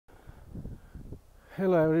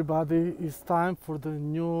Hello everybody, it's time for the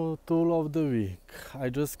new tool of the week. I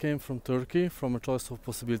just came from Turkey from a Choice of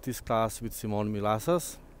Possibilities class with Simon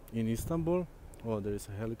Milasas in Istanbul. Oh, there is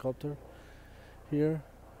a helicopter here.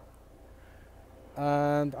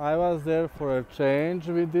 And I was there for a change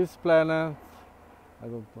with this planet. I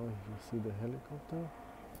don't know if you see the helicopter.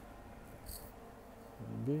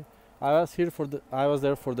 Maybe. I was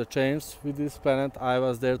there for the change with this planet. I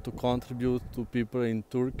was there to contribute to people in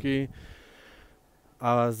Turkey.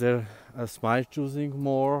 I was there as my choosing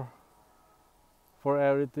more for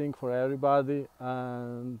everything, for everybody,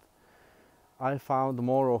 and I found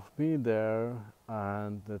more of me there,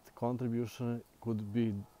 and that contribution could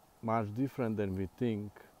be much different than we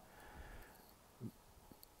think.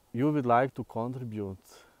 You would like to contribute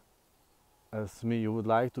as me, you would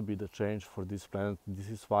like to be the change for this planet. This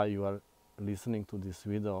is why you are listening to this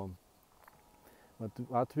video. But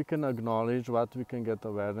what we can acknowledge, what we can get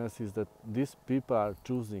awareness is that these people are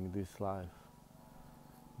choosing this life.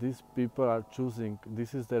 These people are choosing,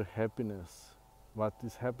 this is their happiness. What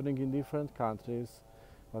is happening in different countries,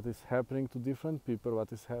 what is happening to different people,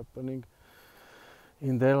 what is happening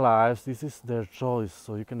in their lives, this is their choice.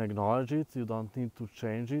 So you can acknowledge it, you don't need to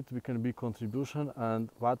change it, we can be contribution. And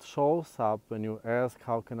what shows up when you ask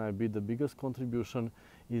how can I be the biggest contribution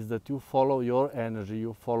is that you follow your energy,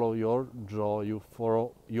 you follow your joy, you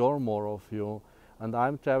follow your more of you. And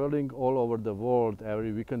I'm traveling all over the world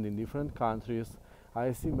every weekend in different countries.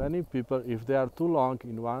 I see many people, if they are too long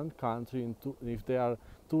in one country, if they are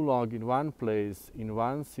too long in one place, in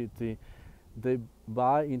one city, they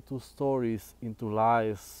buy into stories, into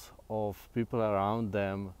lies of people around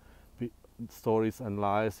them, stories and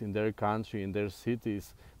lies in their country, in their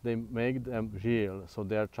cities. They make them real, so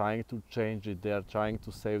they are trying to change it, they are trying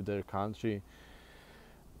to save their country,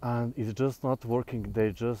 and it's just not working.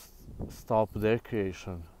 They just stop their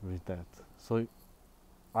creation with that. So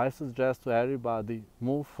I suggest to everybody,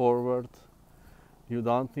 move forward. You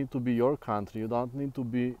don't need to be your country, you don't need to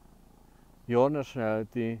be your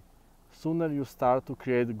nationality. Sooner you start to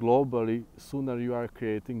create globally, sooner you are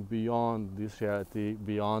creating beyond this reality,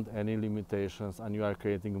 beyond any limitations, and you are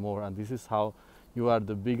creating more. And this is how you are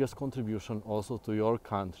the biggest contribution also to your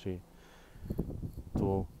country,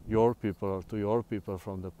 to your people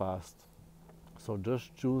from the past. So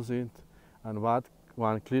just choose it. And what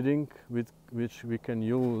one clearing with which we can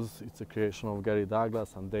use, it's a creation of Gary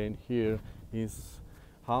Douglas and Dain Heer, is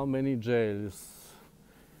how many jails,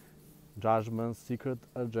 judgments, secret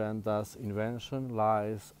agendas, invention,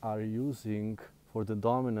 lies are using for the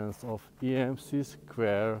dominance of EMC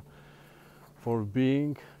square, for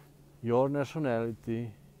being your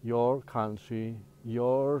nationality, your country,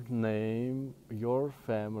 your name, your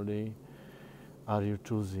family are you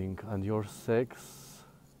choosing, and your sex.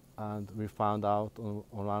 And we found out on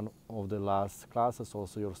one of the last classes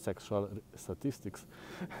also your sexual statistics.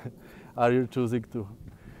 Are you choosing to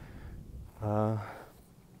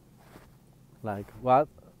like what,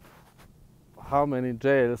 how many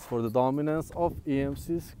jails for the dominance of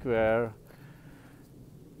EMC square,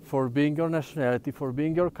 for being your nationality, for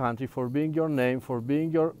being your country, for being your name, for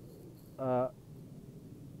being your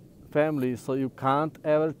family, so you can't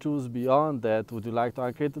ever choose beyond that. Would you like to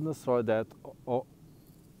uncreate and destroy that?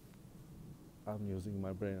 I'm using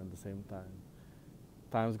my brain at the same time.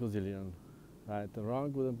 Times gazillion. Right and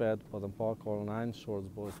wrong, good and bad, bottom park, all nine shorts,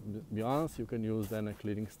 boys. Beyond, you can use then a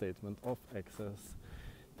clearing statement of access.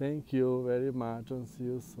 Thank you very much and see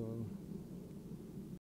you soon.